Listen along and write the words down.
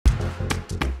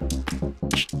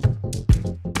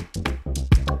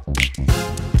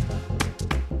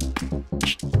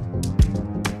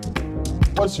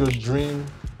What's your dream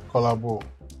collabo?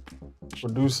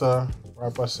 Producer,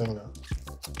 rapper, singer.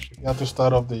 If you have to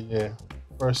start off the year,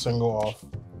 first single off.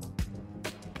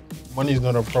 Money is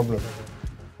not a problem.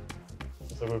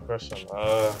 That's a good question.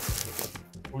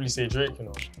 Probably say Drake, you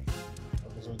know.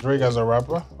 Okay, so Drake as a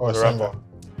rapper or a singer? Rapper.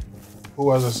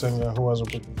 Who as a singer? Who as a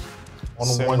producer? On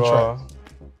Singer, one track.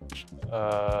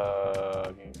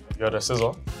 You had a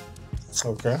Scissor.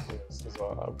 Okay. Yeah,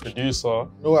 Scissor. Producer.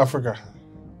 No Africa.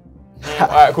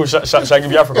 Alright, cool. Should I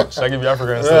give you Africa? Should I give you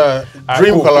Africa instead? Yeah,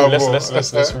 dream cool, collabo.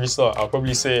 Let's restart. I'll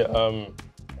probably say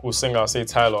cool singer. I'll say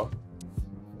Tyler.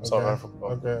 South Okay. Africa.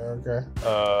 Okay.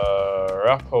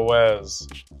 Rapper wears.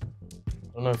 I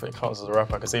don't know if it counts as a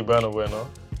rapper. I could say Burna Boy, no?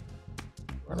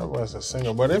 Burna Boy is a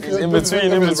singer, but if It's you're in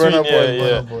between, Burna Boy,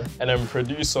 yeah. Burna Boy. And then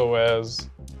producer wears.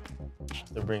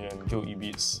 They bring in Guilty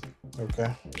Beats.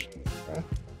 Okay.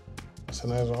 That's a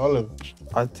nice one. Olive.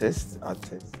 Artist.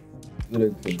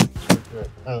 Good. Okay.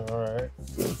 All right.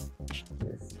 Yes.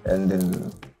 And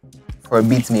then for a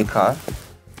beat maker,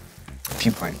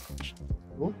 P-Prime.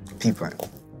 Who? P-Prime.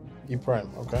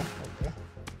 E10. Okay.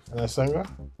 And a singer?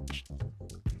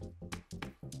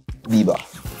 Bieber.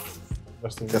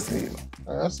 Justin Bieber.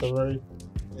 That's a very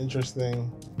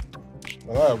interesting.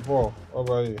 All right, Paul. What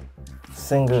about you?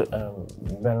 Singer,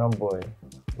 Burna Boy,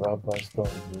 rapper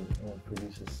Stormzy, and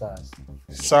producer Sass.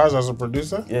 Sars as a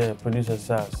producer? Yeah, producer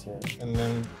Sass, yeah. And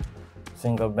then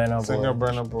Singer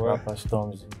Burna Boy. rapper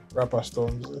Stormzy. Rapper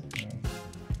Storms. Yeah.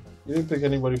 You didn't pick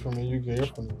anybody from the UK. You're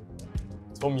from the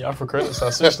UK. Told me Africa, so I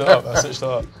switched it up.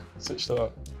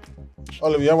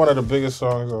 Olive, you have one of the biggest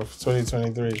songs of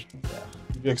 2023. Yeah.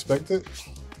 Did you expect it?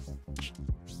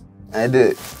 I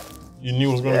did. You knew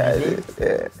it was going to be big?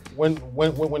 Yeah.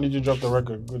 When did you drop the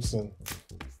record, Godsin?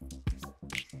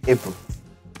 April.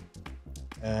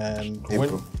 And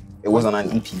April. It was on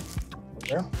an EP.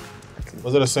 Okay.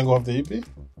 Was it a single off the EP? It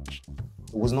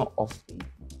was not off the EP.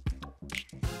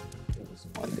 It was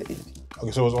on the EP.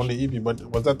 Okay, so it was on the EP, but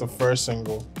was that the first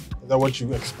single? Is that what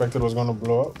you expected was going to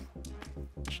blow up?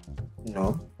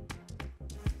 No.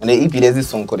 On the EP, there's this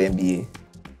song called NBA.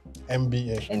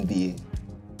 NBA. NBA.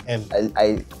 N.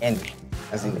 N,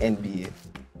 as in NBA.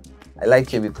 I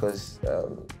like it because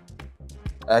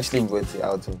I actually wrote it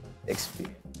out of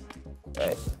experience,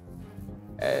 right?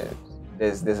 And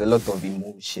there's a lot of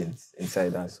emotions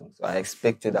inside that song, so I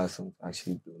expected that song to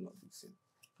actually blow up.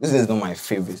 This is not my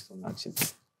favorite song, actually.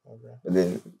 Okay. But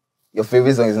then your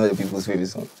favorite song is not the people's favorite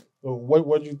song. So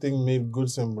what do you think made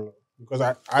Godsin blow? Because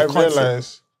I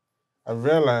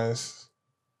realized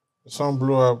the song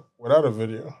blew up without a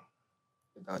video.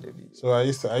 Without a video. So I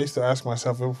used to ask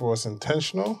myself if it was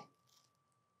intentional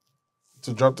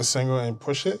to drop the single and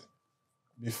push it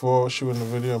before shooting the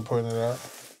video and putting it out.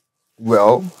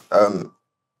 Well,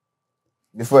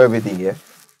 before everything, yeah,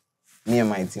 me and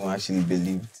my team actually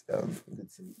believed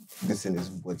Godsin is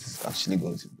what it's actually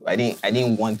going to blow. I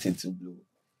didn't want it to blow.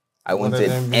 I wanted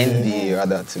NBA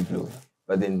rather to blow.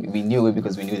 But then we knew it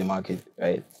because we knew the market,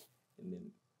 right? And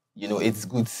then, you know, it's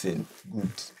Godsin.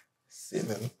 Good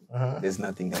sin. There's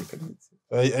nothing like a good sin.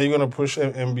 Are you going to push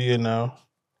NBA now?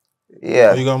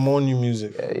 Yeah. Or you got more new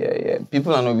music? Yeah.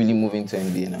 People are not really moving to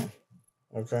NBA now.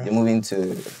 Okay. They're moving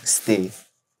to stay.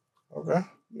 Okay.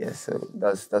 Yeah, so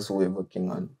that's what we're working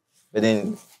on. But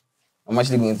then I'm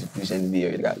actually going to push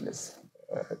NBA regardless.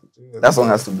 That song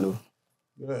has to blow.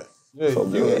 Yeah.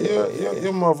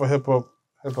 You're more of a hip hop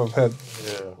head.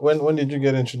 Yeah. When did you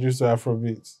get introduced to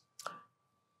Afrobeats?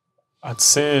 I'd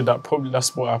say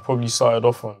that's what I probably started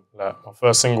off on. Like my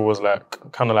first single was like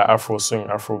kind of like Afro swing,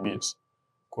 Afro beats,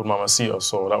 called Mamacita.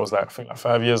 So that was like I think like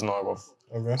 5 years now ago.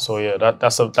 Okay. So yeah, that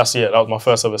was my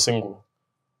first ever single.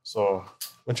 So.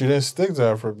 But you didn't stick to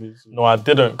Afrobeats. No, I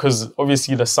didn't, because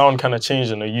obviously the sound kind of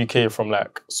changed in the UK from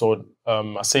like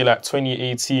I say like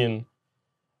 2018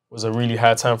 was a really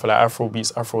high time for like Afro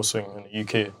beats, Afro swing in the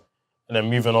UK, and then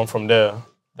moving on from there,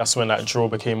 that's when like drill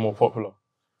became more popular.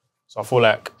 So I feel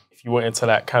like if you wanted to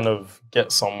like kind of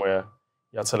get somewhere,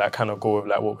 you had to like kind of go with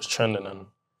like what was trending, and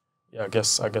yeah, I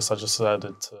guess I just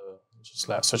decided to just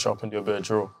like switch up and do a bit of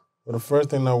drill. But the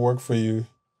first thing that worked for you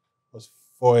was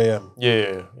 4 a.m.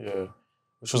 Yeah.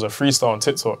 Which was a freestyle on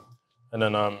TikTok, and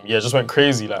then yeah, it just went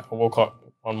crazy. Like I woke up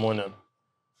one morning,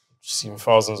 just seeing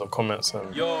thousands of comments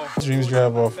and dreams you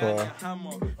have off 4 a.m.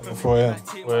 4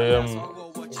 a.m.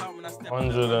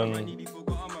 100 and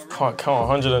can't count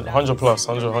 100 plus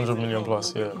 100 million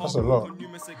plus. Yeah, that's a lot.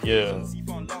 Yeah,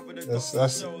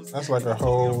 that's like a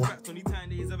whole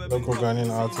local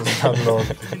Ghanaian artist catalog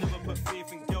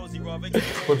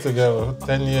put together.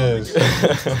 10 years.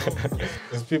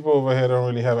 Because people over here don't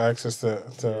really have access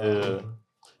to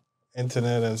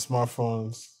internet and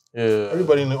smartphones Yeah.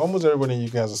 Almost everybody in the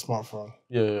UK has a smartphone.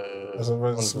 Yeah. There's a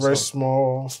very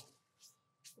small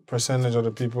percentage of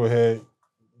the people here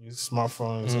use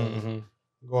smartphones and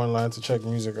go online to check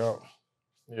music out.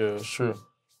 Yeah, sure.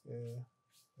 Yeah.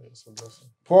 It's a blessing.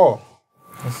 Paul,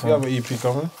 you have an EP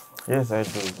coming? Yes, I do.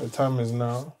 The time is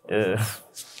now. Yeah.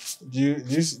 Do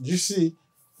you see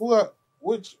who's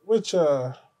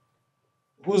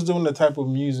doing the type of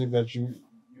music that you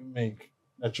make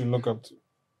that you look up to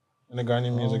in the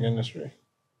Ghanaian music industry?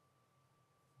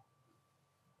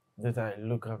 That I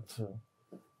look up to.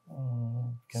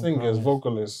 Singers,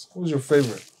 vocalists. Who's your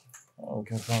favorite?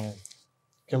 Kim Promise.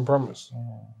 Kim Promise.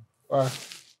 Yeah. Why?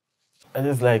 I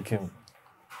just like him.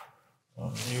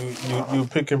 You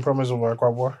pick Kim Promise over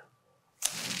Aquaboy?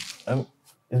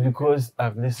 It's because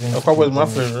I've listened. Aquaboy is my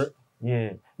favorite.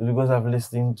 Yeah, it's because I've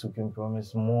listened to Kim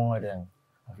Promise more than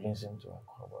I've listened to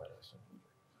Aquaboy.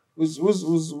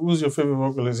 Who's your favorite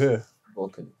vocalist here?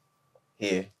 Vocalist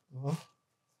here.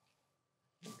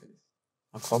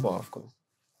 Aquaboy, of course.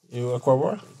 You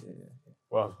Aquaboy? Yeah.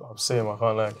 Well, I'm saying I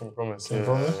can't like Kim Promise. Kim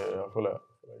Promise? Yeah, I feel like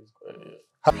he's great.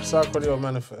 Yeah. Sarkodie or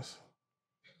Manifest?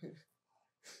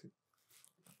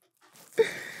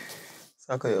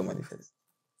 Sarkodie or Manifest.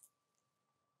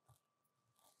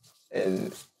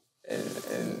 And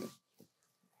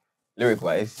lyric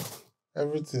wise,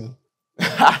 everything.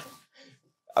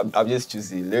 I'm just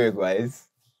choosing lyric wise,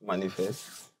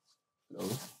 Manifest. No,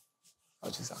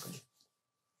 I'll choose Sarkodie.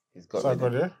 He's got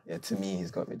rhythm. Yeah, to me,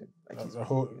 he's got rhythm. Like that's a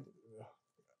whole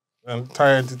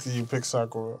entire entity. You pick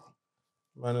Sarkodie,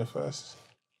 Manifest.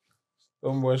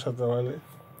 Stoneboy Shatawale.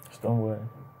 Stoneboy.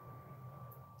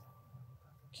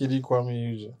 Kiddy Kwame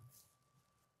Eugene.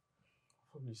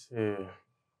 Probably say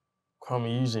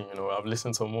Kwame Eugene. You know, I've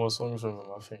listened to more songs from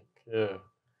him. I think, yeah.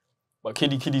 But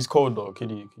Kiddy's cold though.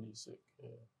 Kiddy's sick.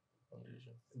 Yeah.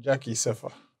 Jackie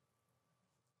Sefa.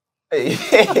 Hey.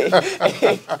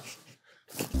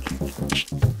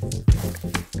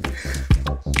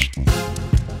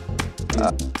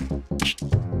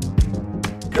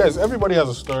 Guys, everybody has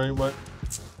a story, but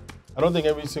I don't think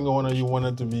every single one of you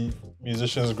wanted to be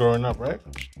musicians growing up, right?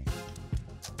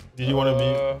 Did you want to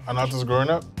be an artist growing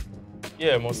up?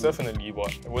 Yeah, most definitely,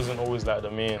 but it wasn't always like the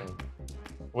main.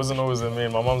 It wasn't always the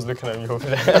main. My mom's looking at me over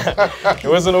there. It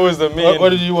wasn't always the main. What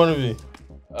did you want to be?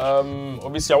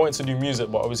 Obviously I wanted to do music,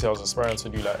 but obviously I was aspiring to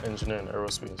do like engineering,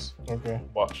 aerospace. Okay.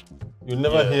 But you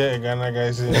never hear a Ghana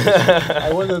guy say,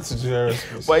 I wanted to do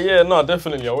aerospace. But yeah, no,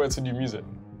 definitely I wanted to do music.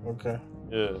 Okay.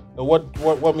 Yeah. So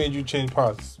what made you change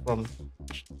paths from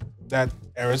that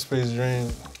aerospace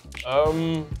dream?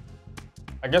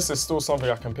 I guess it's still something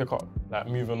I can pick up, like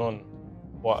moving on.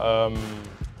 But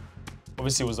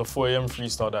obviously it was the 4 AM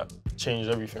freestyle that changed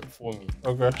everything for me.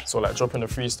 Okay. So like dropping the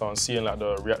freestyle and seeing like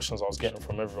the reactions I was getting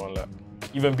from everyone, like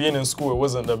even being in school, it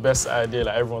wasn't the best idea.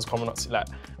 Like everyone's coming up to like,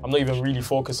 I'm not even really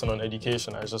focusing on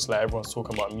education. It's just like everyone's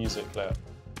talking about music. Like,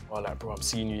 oh, like bro, I'm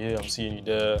seeing you here, I'm seeing you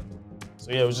there.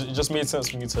 So yeah, it just made sense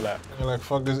for me to like. You're like,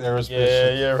 fuck this aerospace.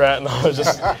 Yeah, yeah, right now,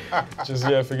 just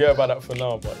yeah, forget about that for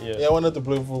now. But yeah. Yeah, I wanted to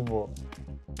play football.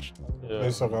 Yeah.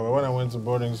 Play soccer. But when I went to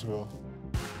boarding school,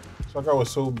 soccer was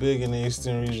so big in the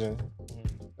Eastern region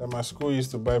that my school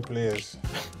used to buy players.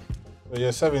 So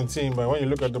you're 17, but when you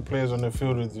look at the players on the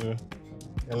field with you,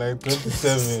 you're like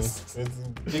 27,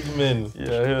 with big men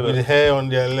with hair on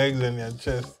their legs and their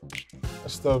chest. I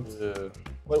stopped. Yeah.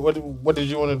 What did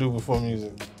you want to do before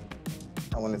music?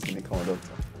 I wanted to become a doctor.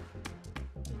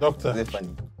 Doctor? Is it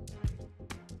funny?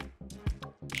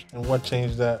 And what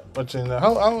changed that?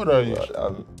 How old are you?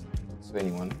 Well,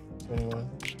 21. 21.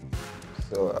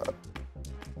 So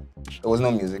there was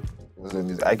no music.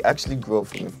 I actually grew up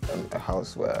from a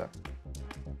house where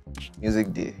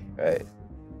music day, right?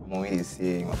 My mommy is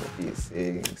singing, my papi is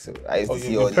singing. So I used to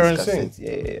see all these cassettes.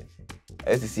 Yeah. I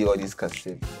used to see all these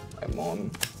cassettes. My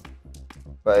mom,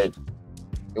 but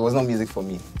it was not music for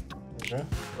me. Okay.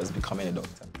 I was becoming a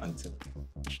doctor until.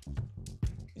 Did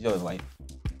you have a wife?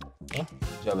 Huh?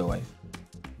 Did you have a wife?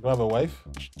 Do I have a wife?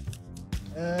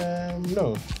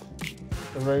 No.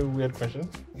 It's a very weird question.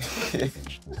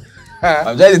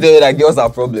 I'm trying to tell you that girls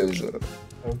have problems. So.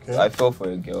 Okay. So I fell for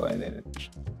a girl and then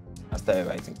I started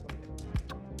writing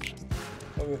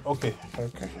from there. Okay.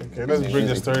 Let's break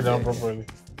the story down properly.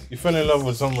 You fell in love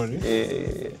with somebody.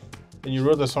 Yeah. And you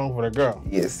wrote a song for the girl.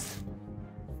 Yes.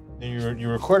 And you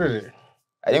recorded it.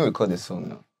 I didn't record the song,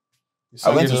 no.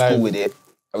 I went to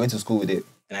school with it.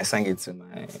 And I sang it to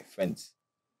my friends.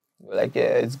 They were like,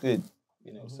 yeah, it's good.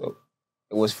 You know, so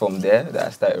it was from there that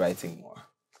I started writing more.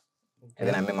 Okay. And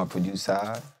then I met my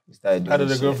producer. We started doing How did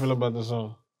the girl feel about the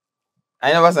song?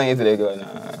 I never sang it to the girl,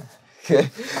 nah.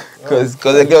 Because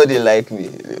the girl didn't like me.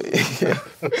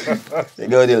 The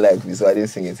girl didn't like me, so I didn't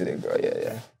sing it to the girl.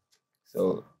 Yeah.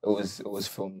 So it was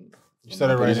from. You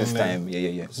started writing this time.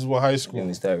 Yeah. This is what high school. When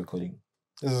we started recording.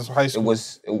 This is high school.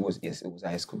 It was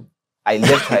high school. I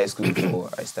left high school before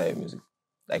I started music,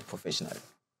 like professionally.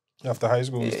 After high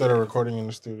school, we started recording in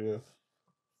the studio.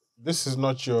 This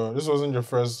wasn't your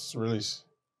first release.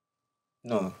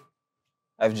 No,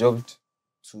 I've dropped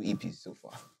 2 EPs so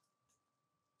far.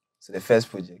 So the first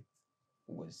project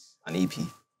was an EP, and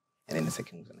then the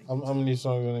second was an EP. How many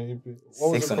songs on the EP?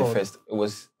 6 on the first. It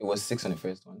was 6 on the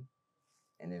first one,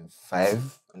 and then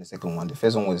 5 on the second one. The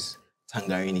first one was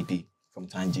Tangerine EP from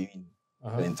Tangerine,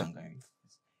 and then Tangerine,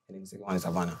 and then the second one is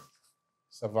Havana.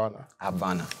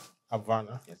 Havana.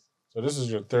 Yes. So this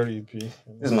is your third EP. This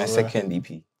is my second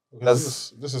EP. Okay,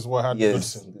 this is what had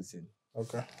Godsin.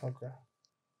 Okay.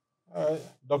 All right,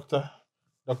 Dr.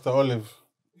 Olive.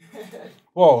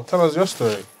 Well, tell us your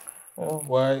story.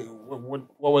 Why?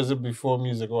 What was it before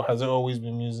music, or has it always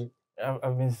been music?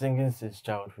 I've been singing since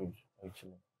childhood,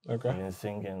 actually. Okay. I've been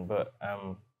singing, but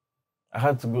I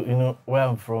had to go. You know where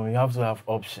I'm from. You have to have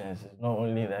options. It's not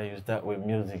only that you start with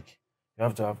music. You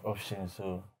have to have options.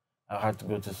 So I had to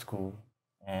go to school,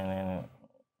 and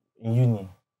in uni,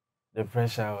 the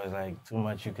pressure was like too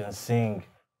much. You can sing,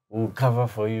 we'll cover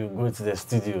for you. Go to the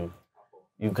studio.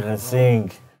 You can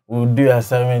sing. We'll do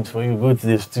assignments for you. Go to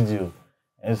the studio.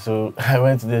 And so I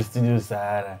went to the studio,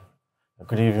 Sahara. I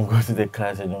couldn't even go to the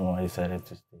class anymore. I decided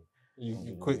to stay.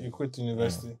 You quit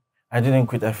university? Yeah. I didn't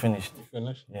quit. I finished. You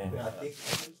finished? Yeah.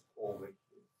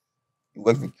 You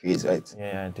worked with Chris, right?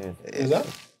 Yeah, I did. Is that?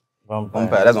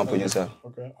 Vampire. That's my producer.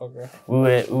 Okay.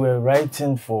 We were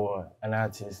writing for an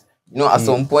artist. You know, at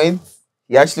some point,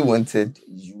 he actually wanted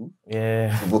you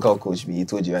to vocal coach me. He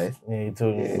told you, right? Yeah, he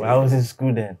told me. Well, I was in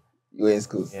school then. You were in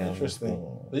school? Yeah. Interesting.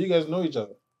 So you guys know each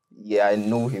other? Yeah, I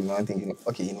know him. I'm thinking,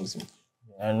 okay, he knows me.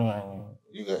 Yeah, I know.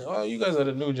 You guys are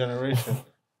the new generation.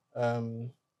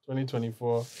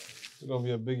 2024 is going to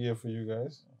be a big year for you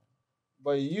guys.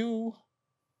 But you,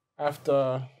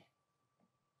 after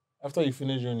you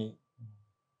finished uni,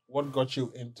 what got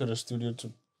you into the studio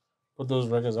to put those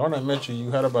records? When I met you,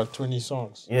 you had about 20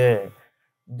 songs. Yeah.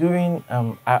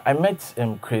 I met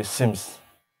Chris Sims.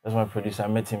 That's my producer. I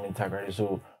met him in Takrady.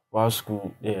 So while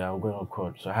school, I was going to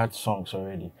record. So I had songs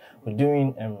already. But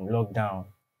during lockdown,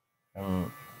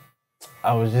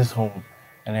 I was just home.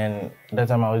 And then that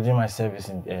time I was doing my service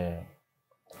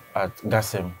at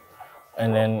Godsin.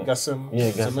 And then Godsin?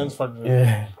 Yeah, Cement factory?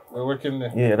 Yeah. We're working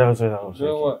there? Yeah, that was what I was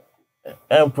doing. What?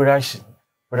 Production,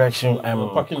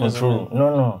 control room.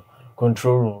 No,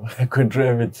 control room. I control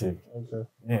everything. Okay.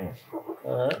 Yeah.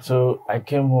 All right. So I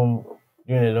came home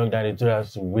during the lockdown. They told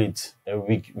us to wait a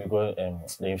week because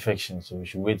the infection. So we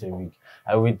should wait a week.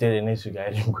 I waited, and next week I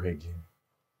didn't go again.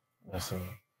 That's all.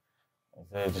 I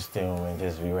decided to stay home and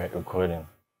just be recording.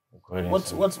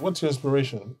 What's your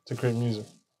inspiration to create music?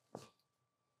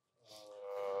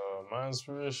 My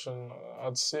inspiration,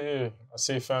 I'd say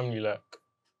family, like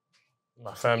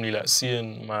my family, like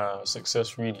seeing my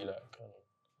success, really,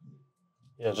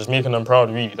 like just making them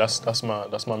proud, really. That's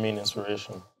my main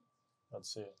inspiration, I'd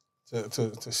say.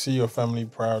 To see your family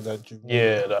proud that you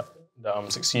that I'm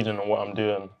succeeding in what I'm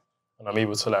doing, and I'm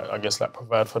able to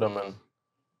provide for them and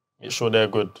make sure they're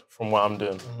good from what I'm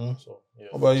doing. Mm-hmm. So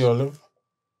What about you, Olive?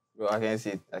 Bro, I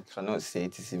cannot say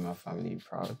to see my family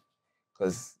proud,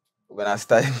 because when I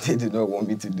started, they did not want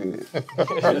me to do it.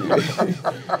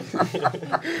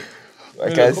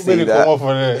 I can't say that.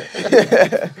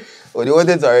 Oh, they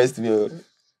wanted to arrest me.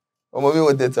 Oh, mommy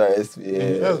wanted to arrest me.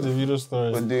 Yeah. That's the video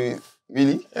story. But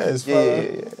really? Yeah, it's fun.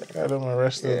 Yeah. Got them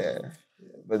arrested. Yeah.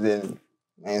 But then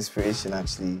my inspiration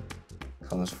actually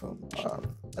comes from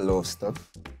a lot of stuff,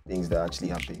 things that actually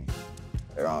happen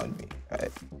around me.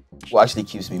 Right? What actually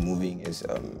keeps me moving is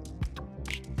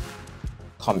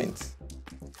comments.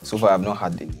 So far, I've not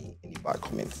had any bad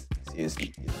comments,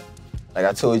 seriously. You know? Like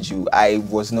I told you, I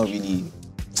was not really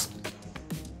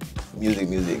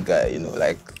music guy, you know.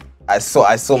 Like I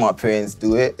saw my parents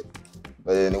do it,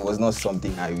 but then it was not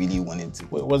something I really wanted to.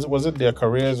 Wait, was it their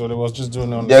careers, or they was just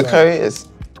doing it on their the side? careers?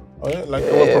 Oh yeah, like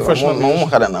they were professional. My mom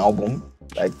had an album,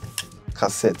 like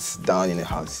cassettes down in the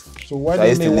house. So why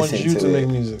didn't they want you to make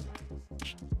music?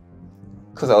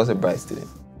 Because I was a bright student.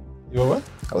 You were what?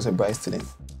 I was a bright student.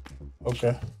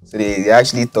 Okay. So they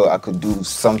actually thought I could do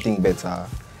something better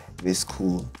with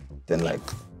school than like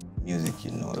music,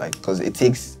 you know, like, because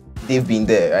they've been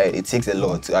there, right? It takes a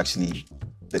lot to actually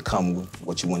become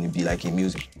what you want to be like in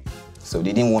music. So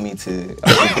they didn't want me to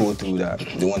actually go through that.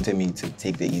 They wanted me to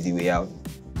take the easy way out,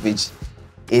 which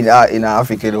in our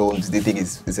African homes, they think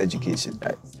it's education,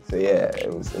 right? So yeah, it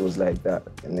was like that.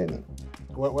 And then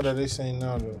What are they saying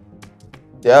now though?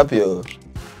 they're happy, yo.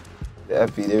 They're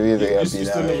happy. They're really very happy You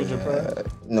now. still live with your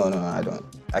parents? No, I don't.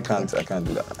 I can't do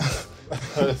that.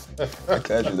 I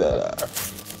can't do that.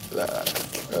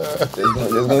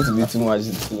 There's going to be too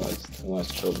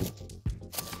much trouble.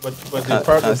 But they're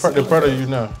proud of you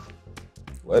now.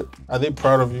 What? Are they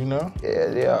proud of you now? Yeah,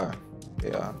 they are.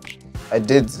 They are. I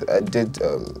did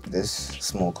this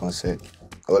small concert,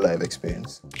 all live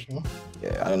experience.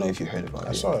 Yeah, I don't know if you heard about it.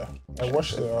 I saw it. I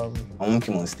watched it. My mom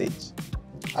came on stage.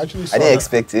 I actually saw I didn't it.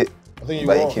 expect it. I think you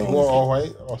but wore all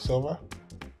white or silver.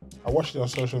 I watched it on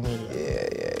social media.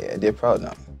 Yeah. They're proud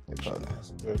now. That's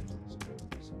good.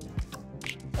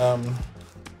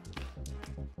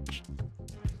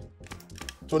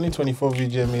 2024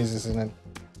 VGMAs is in a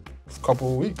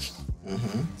couple of weeks. Who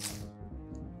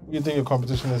do you think your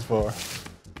competition is for?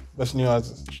 Best new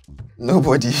artist?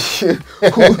 Nobody.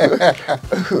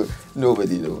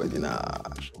 Nobody, nah.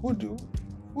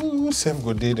 Who Sam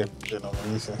go did the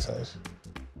nomination size?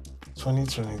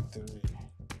 2023.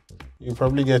 You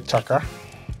probably get Chaka.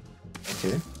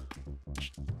 Okay.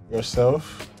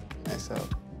 Yourself. Myself.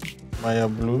 Maya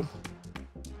Blue.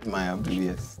 Maya Blue,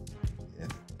 yes.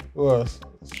 Who else?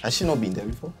 Has she not been there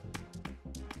before?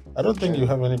 I don't think you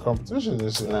have any competition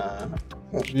this year. Nah.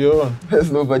 Your own.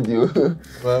 There's nobody.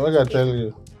 But what can I tell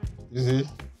you? You see,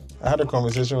 I had a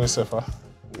conversation with Sefa.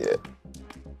 Yeah.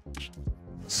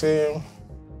 Saying,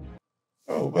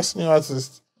 oh, best new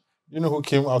artist. You know who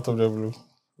came out of the blue?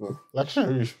 Who?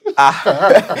 Luxury.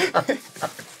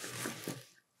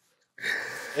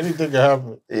 Anything can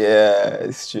happen. Yeah,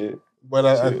 it's true. But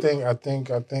I think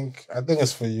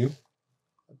it's for you.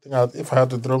 I think if I had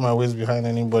to throw my weight behind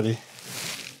anybody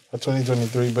for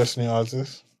 2023 best new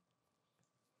artist.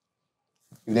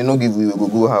 If they don't give you a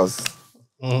go house,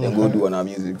 then go do on our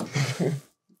music.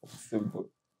 Simple.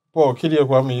 Paul, Kidi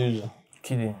Kwame Yuja.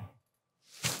 Kidi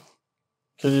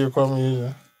Kwame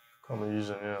Yuja. Kwame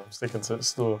Yuja, yeah. I'm sticking to the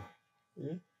store.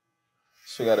 Yeah.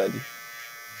 Sugar Daddy.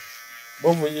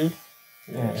 Both of you?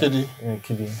 Yeah. Kidi. Yeah,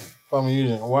 Kidi. Kwame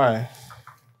Yuja. Why?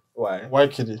 Why? Why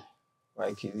Kidi?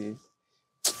 Why Kidi?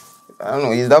 I don't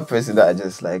know. He's that person that I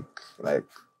just like. I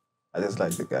just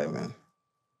like the guy, man.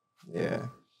 Yeah.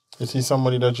 Is he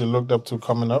somebody that you looked up to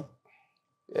coming up?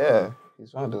 Yeah,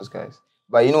 he's one of those guys.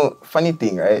 But you know, funny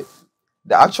thing, right?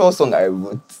 The actual song I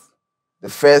wrote, the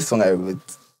first song I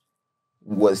wrote,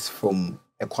 was from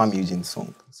a Kwame Eugene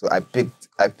song. So I picked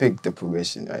the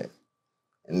progression, right?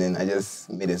 And then I just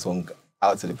made a song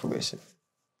out of the progression.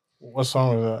 What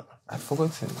song was that? I've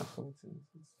forgotten.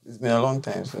 It's been a long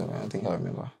time, so I don't think I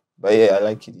remember. But yeah, I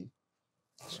like Kidi.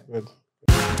 That's good.